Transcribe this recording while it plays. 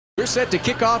We're set to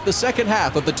kick off the second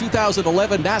half of the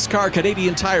 2011 NASCAR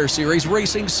Canadian Tire Series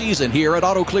racing season here at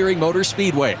Auto Clearing Motor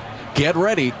Speedway. Get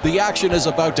ready, the action is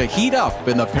about to heat up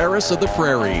in the Paris of the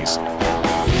Prairies.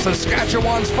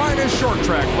 Saskatchewan's finest short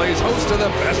track plays host to the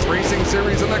best racing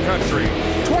series in the country.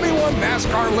 21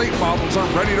 NASCAR late models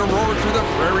are ready to roar through the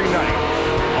Prairie night.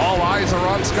 All eyes are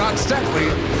on Scott Steckly.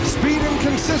 Speed and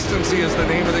consistency is the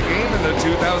name of the game, and the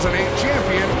 2008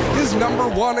 champion is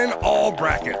 #1 in all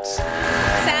brackets.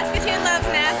 Saskatoon loves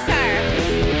NASCAR.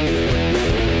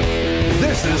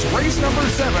 This is race number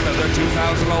 7 of the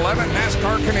 2011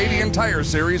 NASCAR Canadian Tire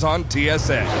Series on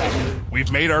TSN.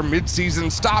 We've made our mid-season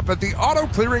stop at the Auto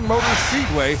Clearing Motor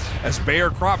Speedway as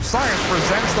Bayer Crop Science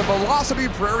presents the Velocity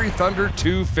Prairie Thunder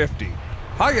 250.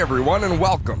 Hi everyone and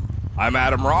welcome. I'm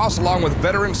Adam Ross, along with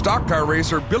veteran stock car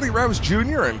racer Billy Rouse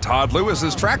Jr. and Todd Lewis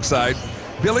as trackside.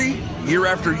 Billy, year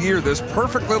after year, this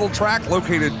perfect little track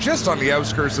located just on the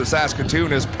outskirts of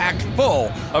Saskatoon is packed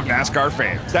full of NASCAR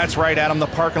fans. That's right, Adam. The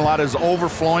parking lot is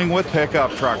overflowing with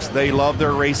pickup trucks. They love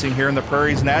their racing here in the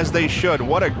Prairies, and as they should.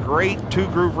 What a great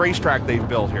two-groove racetrack they've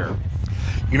built here.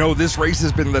 You know, this race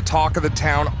has been the talk of the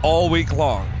town all week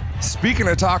long. Speaking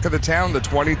of talk of the town, the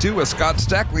 22 of Scott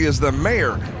Steckly is the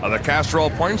mayor of the Castrol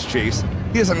Points Chase.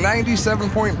 He has a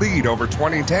 97-point lead over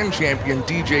 2010 champion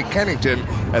DJ Kennington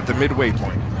at the midway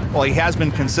point. Well, he has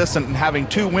been consistent in having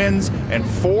 2 wins and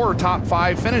 4 top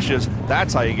 5 finishes.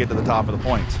 That's how you get to the top of the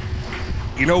points.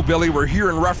 You know, Billy, we're here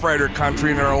in Rough Rider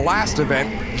country, and in our last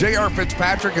event, J.R.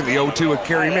 Fitzpatrick and the 02 of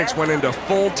Kerry Mix went into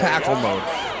full tackle mode.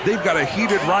 They've got a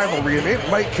heated rivalry, and it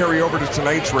might carry over to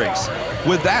tonight's race.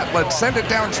 With that, let's send it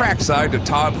down trackside to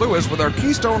Todd Lewis with our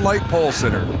Keystone Light pole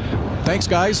sitter. Thanks,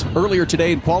 guys. Earlier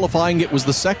today in qualifying, it was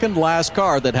the second last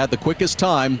car that had the quickest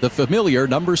time, the familiar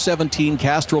number 17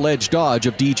 Castrol Edge Dodge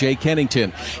of DJ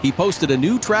Kennington. He posted a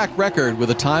new track record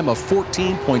with a time of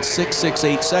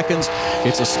 14.668 seconds.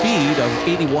 It's a speed of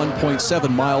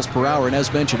 81.7 miles per hour, and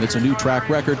as mentioned, it's a new track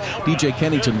record. DJ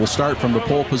Kennington will start from the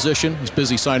pole position. He's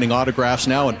busy signing autographs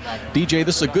now, and DJ,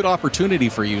 this is a good opportunity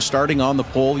for you. Starting on the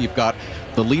pole, you've got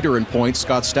the leader in points,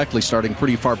 Scott Steckly, starting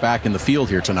pretty far back in the field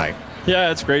here tonight.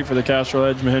 Yeah, it's great for the Castrol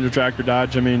Edge Mahindra Tractor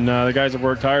Dodge. I mean, the guys have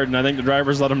worked hard, and I think the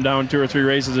drivers let them down 2 or 3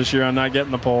 races this year on not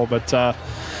getting the pole. But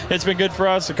it's been good for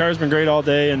us. The car's been great all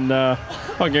day, and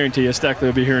I'll guarantee you Steckly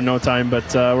will be here in no time.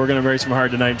 But we're going to race him hard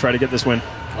tonight and try to get this win.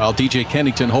 Well, DJ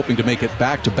Kennington hoping to make it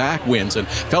back-to-back wins. And,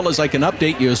 fellas, I can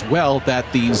update you as well that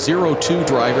the 02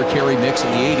 driver, Kerry Mix,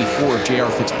 and the 84 of J.R.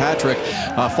 Fitzpatrick,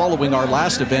 following our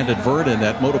last event at Verdun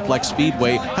at Motoplex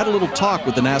Speedway, had a little talk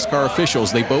with the NASCAR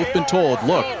officials. They've both been told,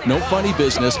 look, no funny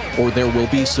business or there will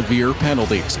be severe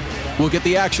penalties. We'll get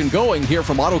the action going here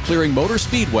from Auto Clearing Motor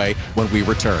Speedway when we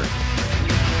return.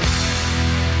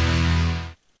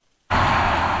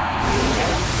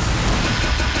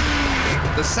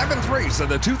 The 7th race of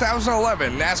the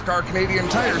 2011 NASCAR Canadian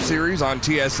Tire Series on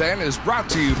TSN is brought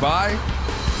to you by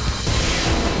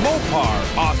Mopar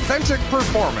Authentic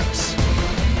Performance,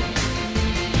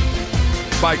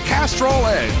 by Castrol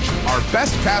Edge, our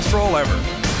best Castrol ever,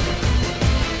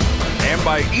 and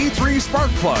by E3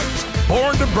 Spark Plugs,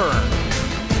 born to burn.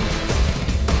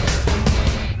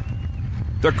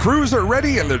 The crews are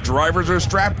ready and the drivers are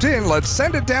strapped in. Let's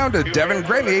send it down to Devin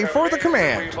Grenier for the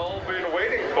command.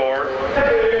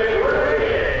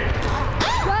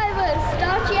 Drivers,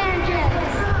 start your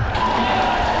engines.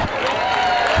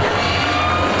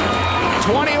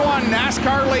 21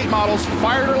 NASCAR late models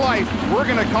fire to life. We're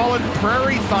going to call it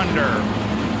Prairie Thunder.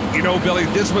 You know, Billy,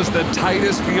 this was the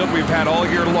tightest field we've had all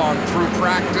year long, through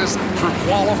practice, through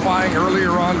qualifying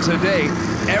earlier on today.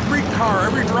 Every car,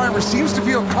 every driver seems to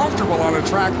feel comfortable on a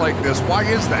track like this. Why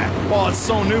is that? Well, it's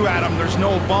so new, Adam. There's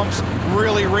no bumps,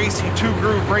 really racy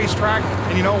two-groove racetrack.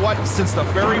 And you know what? Since the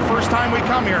very first time we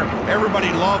come here, everybody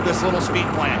loved this little speed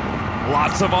plant.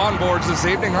 Lots of onboards this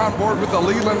evening. On board with the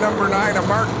Leland number 9 of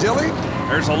Mark Dilley.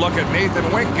 There's a look at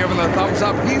Nathan Wink giving the thumbs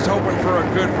up. He's hoping for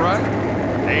a good run.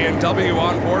 A&W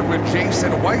on board with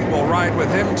Jason White. Will ride with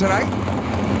him tonight.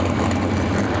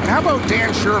 How about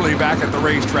Dan Shirley back at the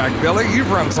racetrack, Billy? You've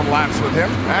run some laps with him.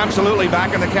 Absolutely.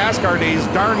 Back in the Cascar days,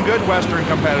 darn good Western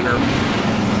competitor.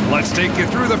 Let's take you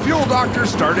through the Fuel Doctor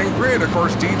starting grid. Of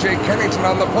course, DJ Kennington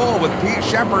on the pole with Pete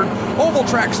Shepard, oval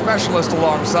track specialist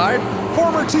alongside.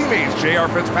 Former teammates J.R.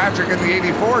 Fitzpatrick in the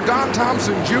 84, Don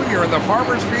Thompson Jr. in the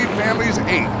Farmers Feed Family's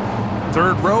 8.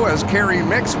 Third row as Kerry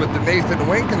Mix with the Nathan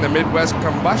Wink in the Midwest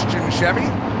Combustion Chevy.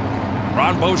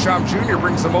 Ron Beauchamp Jr.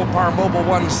 brings the Mopar Mobile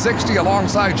 160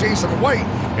 alongside Jason White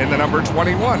in the number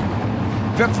 21.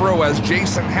 Fifth row as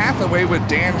Jason Hathaway with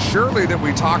Dan Shirley that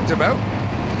we talked about.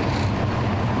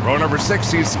 Row number 6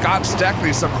 sees Scott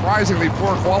Steckly, surprisingly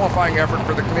poor qualifying effort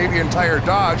for the Canadian Tire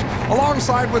Dodge,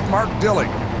 alongside with Mark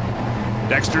Dilling.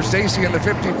 Dexter Stacey in the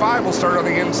 55 will start on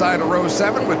the inside of row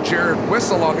 7 with Jared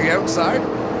Whistle on the outside.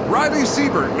 Riley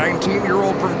Siebert,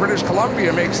 19-year-old from British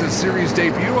Columbia, makes his series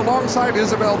debut alongside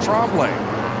Isabelle Tremblay.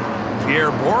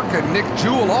 Pierre Bourque and Nick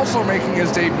Jewell also making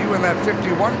his debut in that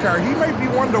 51 car. He might be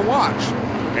one to watch.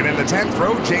 And in the 10th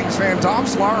row, James Van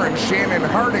Domslaar and Shannon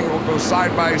Harding will go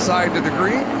side by side to the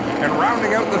green. And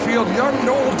rounding out the field, young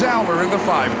Noel Dowler in the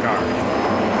 5 car.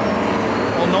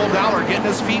 Well, Noel Dowler getting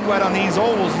his feet wet on these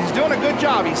ovals. He's doing a good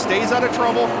job. He stays out of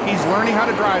trouble. He's learning how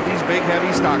to drive these big,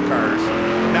 heavy stock cars.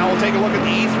 Now we'll take a look at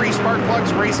the E3 Spark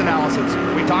Plugs race analysis.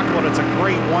 We talked about it's a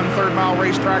great 1/3 mile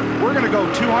racetrack. We're going to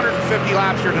go 250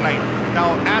 laps here tonight.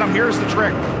 Now, Adam, here's the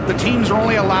trick. The teams are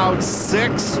only allowed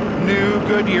 6 new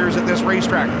Goodyears at this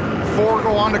racetrack. 4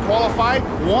 go on to qualify,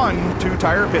 1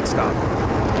 2-tire pit stop.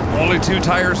 Only 2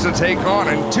 tires to take on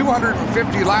and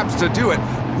 250 laps to do it.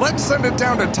 Let's send it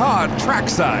down to Todd,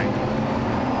 trackside.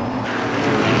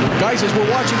 Guys, as we're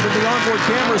watching from the onboard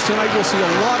cameras tonight, we'll see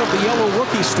a lot of the yellow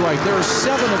rookie stripe. There are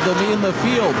 7 of them in the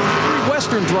field. 3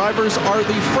 Western drivers are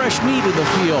the fresh meat in the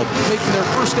field, making their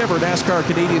first ever NASCAR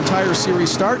Canadian Tire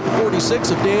Series start. 46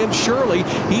 of Dan Shirley.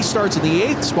 He starts in the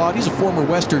 8th spot. He's a former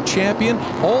Western champion.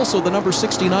 Also, the number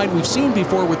 69 we've seen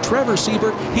before with Trevor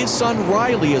Siebert. His son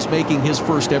Riley is making his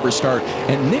first ever start.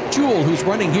 And Nick Jewell, who's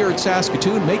running here at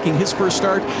Saskatoon, making his first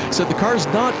start, said the car's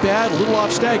not bad, a little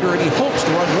off stagger, and he hopes to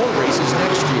run more races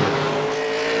next year.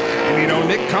 And you know,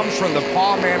 Nick comes from the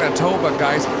Paw, Manitoba,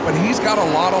 guys, but he's got a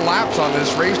lot of laps on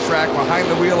this racetrack behind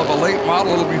the wheel of a late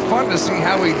model. It'll be fun to see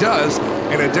how he does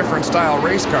in a different style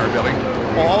race car, Billy.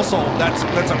 Well, also, that's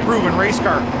a proven race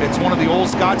car. It's one of the old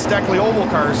Scott Steckly oval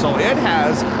cars, so it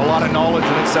has a lot of knowledge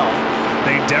in itself.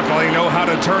 They definitely know how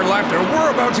to turn left, and we're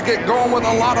about to get going with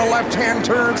a lot of left-hand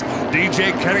turns.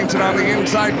 DJ Kennington on the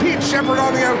inside, Pete Shepard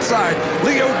on the outside.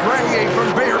 Leo Grenier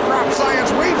from Bayer Crop Science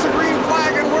waves a green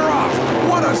flag, and we're off.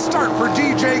 What a start for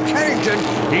DJ Kennington.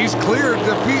 He's cleared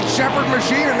the Pete Shepard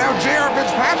machine, and now JR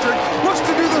Fitzpatrick looks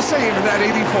to do the same in that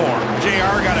 84.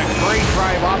 JR got a great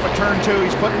drive off of turn 2.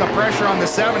 He's putting the pressure on the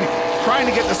 7. Trying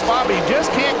to get the spot, but he just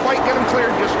can't quite get him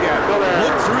cleared just yet.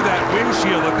 Look through that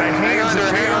windshield at the hands of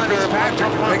J.R.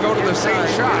 Fitzpatrick if they go to the same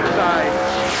shot.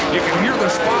 You can hear the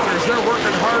spotters. They're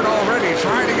working hard already,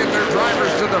 trying to get their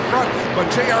drivers to the front, but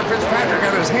J.R. Fitzpatrick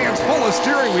got his hands full of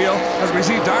steering wheel as we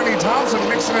see Donnie Thompson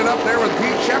mixing it up there with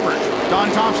Pete Shepard. Don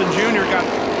Thompson Jr. got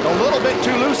a little bit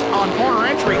too loose on corner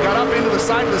entry, got up into the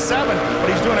side of the 7,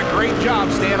 but he's doing a great job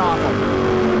staying off him.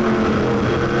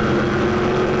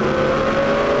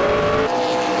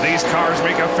 These cars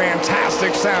make a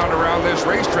fantastic sound around this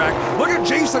racetrack. Look at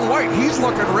Jason White. He's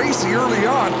looking racy early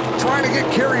on, trying to get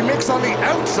Kerry Mix on the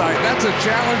outside. That's a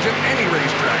challenge at any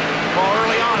racetrack. Well,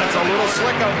 early on, it's a little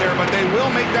slick out there, but they will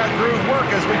make that groove work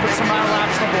as we put some more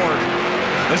laps on the board.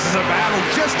 This is a battle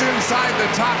just inside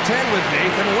the top 10 with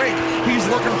Nathan Wake. He's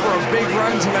looking for a big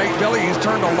run tonight, Billy. He's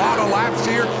turned a lot of laps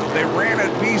here. They ran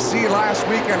at BC last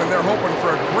weekend, and they're hoping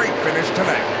for a great finish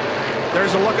tonight.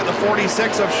 There's a look at the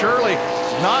 46 of Shirley.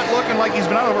 Not looking like he's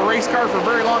been out of a race car for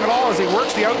very long at all as he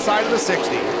works the outside of the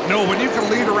 60. No, when you can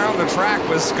lead around the track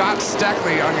with Scott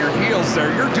Steckly on your heels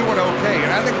there, you're doing okay.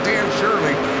 And I think Dan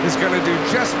Shirley is going to do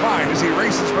just fine as he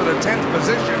races for the 10th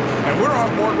position. And we're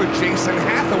on board with Jason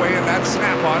Hathaway in that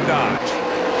Snap-on Dodge.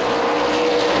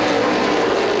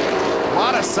 A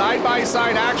lot of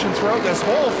side-by-side action throughout this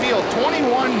whole field.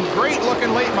 21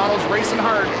 great-looking late models racing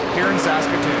hard here in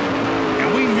Saskatoon.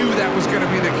 And we knew that was going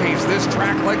to be the case. This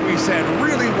track, like we said,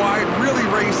 really wide, really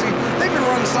racy. They can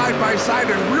run side by side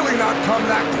and really not come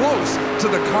that close to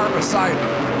the car beside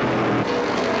them.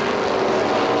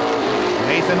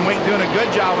 Nathan Wink doing a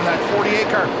good job on that 48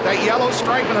 car. That yellow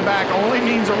stripe in the back only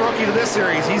means a rookie to this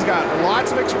series. He's got lots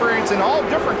of experience in all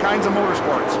different kinds of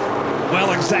motorsports.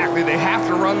 Well, exactly. They have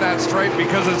to run that stripe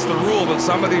because it's the rule, but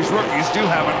some of these rookies do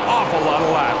have an awful lot of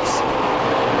laps.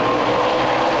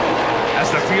 As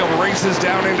the field races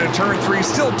down into turn 3,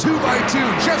 still 2 by 2,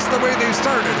 just the way they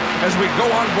started, as we go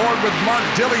on board with Mark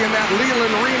Dilly in that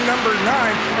Leland Reen number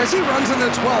 9 as he runs in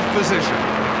the 12th position.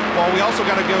 Well, we also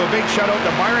got to give a big shout out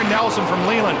to Byron Nelson from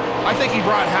Leland. I think he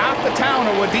brought half the town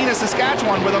of Wadena,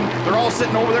 Saskatchewan with him. They're all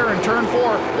sitting over there in turn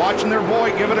 4, watching their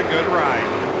boy give it a good ride.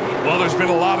 Well, there's been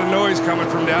a lot of noise coming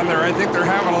from down there. I think they're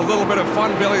having a little bit of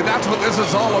fun, Billy. That's what this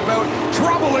is all about.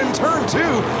 Trouble in turn 2.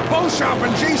 Beauchamp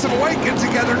and Jason White get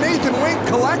together. Nathan Wink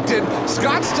collected.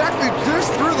 Scott Steckly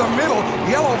just through the middle.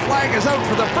 Yellow flag is out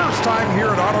for the first time here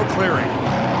at Auto Clearing.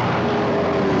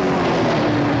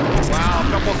 Wow, a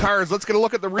couple cars. Let's get a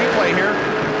look at the replay here.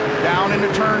 down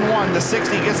into turn 1. The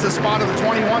 60 gets the spot of the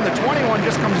 21. The 21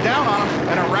 just comes down on him,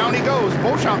 and around he goes.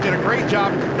 Beauchamp did a great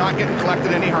job not getting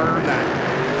collected any harder than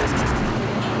that.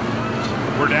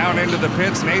 We're down into the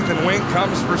pits. Nathan Wink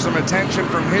comes for some attention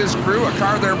from his crew. A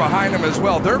car there behind him as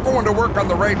well. They're going to work on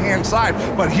the right-hand side.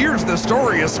 But here's the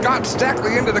story. As Scott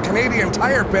Steckly into the Canadian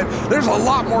Tire pit, there's a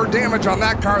lot more damage on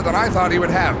that car than I thought he would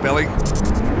have, Billy.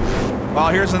 Well,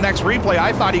 here's the next replay.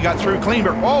 I thought he got through clean,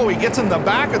 but oh, he gets in the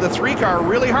back of the 3 car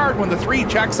really hard when the 3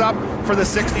 checks up for the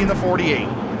 60 and the 48.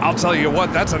 I'll tell you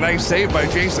what, that's a nice save by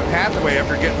Jason Hathaway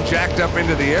after getting jacked up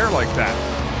into the air like that.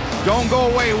 Don't go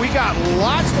away. We got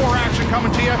lots more action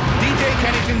coming to you. DJ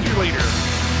Kennington's your leader.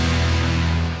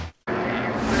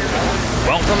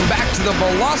 Welcome back to the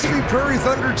Velocity Prairie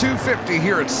Thunder 250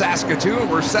 here at Saskatoon.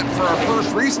 We're set for our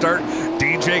first restart.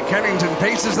 DJ Kennington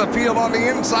paces the field on the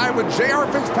inside with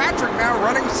J.R. Fitzpatrick now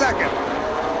running second.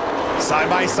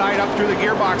 Side by side up through the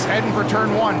gearbox, heading for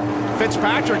turn 1.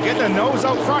 Fitzpatrick getting a nose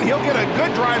out front. He'll get a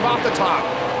good drive off the top.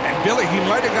 And Billy, he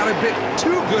might have got a bit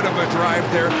too good of a drive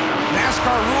there.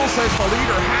 NASCAR rule says the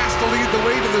leader has to lead the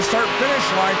way to the start-finish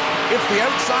line. If the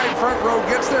outside front row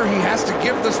gets there, he has to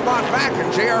give the spot back, and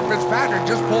J.R. Fitzpatrick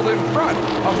just pulled in front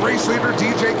of race leader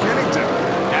DJ Kennington.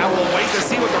 Now we'll wait to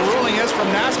see what the ruling is from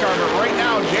NASCAR, but right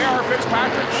now, J.R.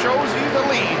 Fitzpatrick shows you the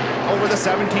lead over the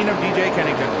 17 of DJ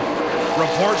Kennington.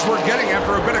 Reports we're getting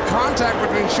after a bit of contact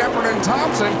between Shepard and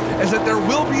Thompson is that there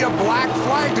will be a black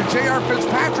flag to J.R.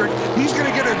 Fitzpatrick. He's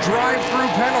going to get a drive-through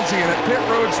penalty, and at pit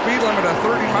road speed limit of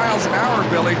 30 miles an hour,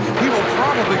 Billy, he will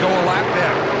probably go a lap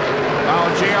down. Well,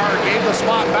 JR gave the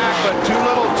spot back, but too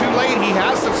little, too late. He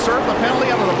has to serve the penalty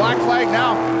under the black flag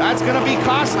now. That's going to be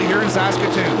costly here in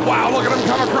Saskatoon. Wow, look at him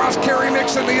come across Kerry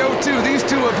Mix in the 0-2. These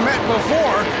two have met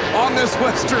before on this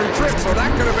Western trip, so that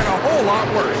could have been a whole lot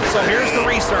worse. So here's the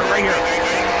restart right here.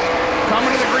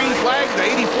 Coming to the green flag, the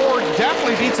 84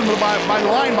 definitely beats him by the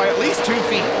line by at least 2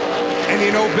 feet. And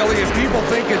you know, Billy, if people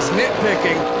think it's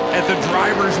nitpicking, at the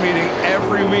drivers' meeting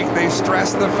every week they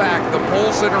stress the fact the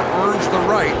pole sitter earns the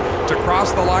right to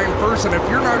cross the line first, and if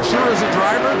you're not sure as a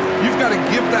driver, you've got to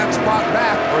give that spot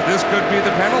back or this could be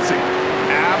the penalty.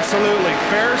 Absolutely.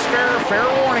 Fair's fair, fair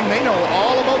warning. They know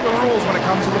all about the rules when it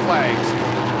comes to the flags.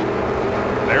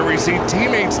 There we see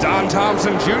teammates Don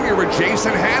Thompson Jr. with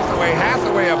Jason Hathaway.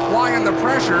 Hathaway applying the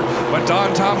pressure, but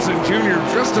Don Thompson Jr.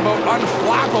 just about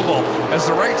unflappable as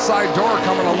the right side door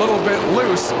coming a little bit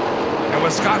loose. And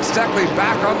with Scott Steckly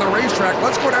back on the racetrack,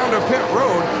 let's go down to pit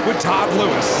road with Todd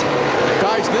Lewis.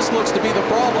 Guys, this looks to be the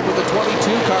problem with the 22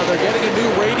 car. They're getting a new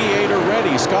radiator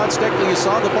ready. Scott Steckly, you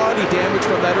saw the body damage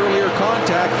from that earlier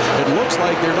contact. It looks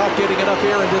like they're not getting enough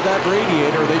air into that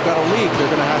radiator. They've got a leak. They're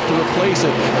going to have to replace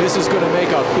it. This is going to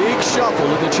make a big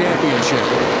shuffle in the championship.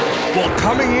 Well,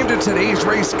 coming into today's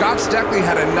race, Scott Steckly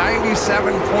had a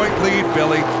 97-point lead,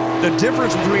 Billy. The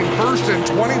difference between first and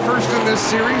 21st in this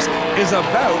series is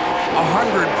about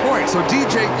 100 points. So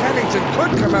DJ Kennington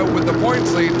could come out with the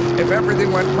points lead if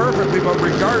everything went perfectly, but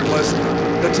regardless,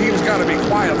 the team's got to be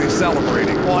quietly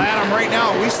celebrating. Well, Adam, right now,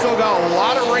 we still got a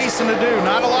lot of racing to do,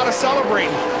 not a lot of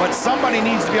celebrating, but somebody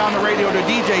needs to be on the radio to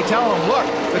DJ, tell him, look,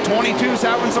 the 22's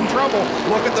having some trouble.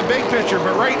 Look at the big picture.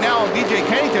 But right now, DJ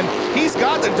Kennington, he's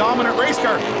got the dominant race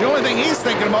car. The only thing he's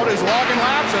thinking about is logging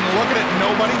laps and looking at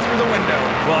nobody through the window.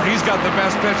 Well, he's got the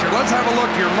best picture. Let's have a look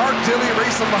here. Mark Tilley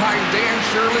racing behind Dan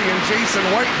Shirley and Jason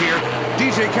White here.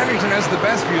 DJ Kennington has the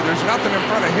best view. There's nothing in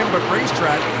front of him but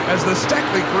racetrack as the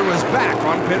Steckly crew is back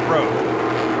on pit road.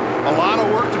 A lot of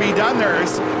work to be done there.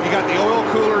 You got the oil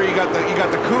cooler, you got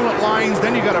the coolant lines,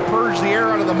 then you got to purge the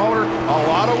air out of the motor. A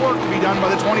lot of work to be done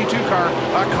by the 22 car.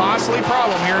 A costly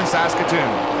problem here in Saskatoon.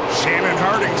 Shannon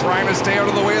Harding trying to stay out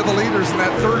of the way of the leaders in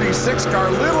that 36 car.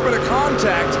 A little bit of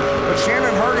contact, but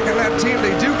Shannon Harding and that team,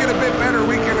 they do get a bit better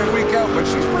week in and week out, but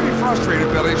she's pretty frustrated,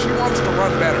 Billy. She wants to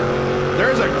run better.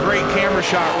 There's a great camera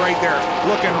shot right there,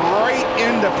 looking right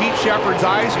into Pete Shepard's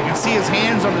eyes. You can see his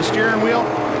hands on the steering wheel.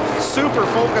 Super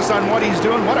focused on what he's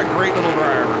doing. What a great little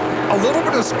driver. A little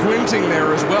bit of squinting there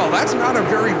as well. That's not a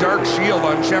very dark shield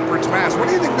on Shepard's mask. What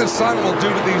do you think the sun will do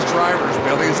to these drivers,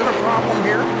 Billy? Is it a problem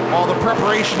here? Well, the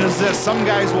preparation is this. Some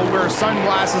guys will wear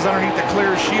sunglasses underneath the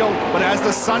clear shield, but as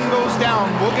the sun goes down,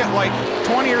 we'll get like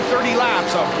 20 or 30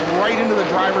 laps up right into the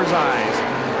driver's eyes.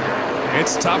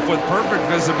 It's tough with perfect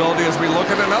visibility as we look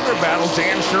at another battle.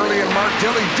 Dan Shirley and Mark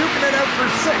Tilley duking it out for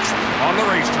 6th on the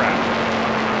racetrack.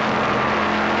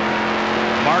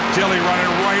 Mark Tilley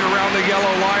running right around the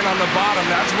yellow line on the bottom.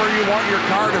 That's where you want your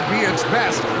car to be its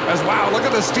best. As wow, look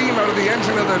at the steam out of the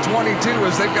engine of the 22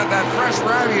 as they've got that fresh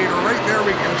radiator right there.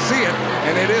 We can see it,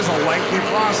 and it is a lengthy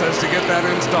process to get that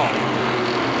installed.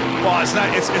 Well, it's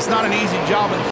not an easy job, and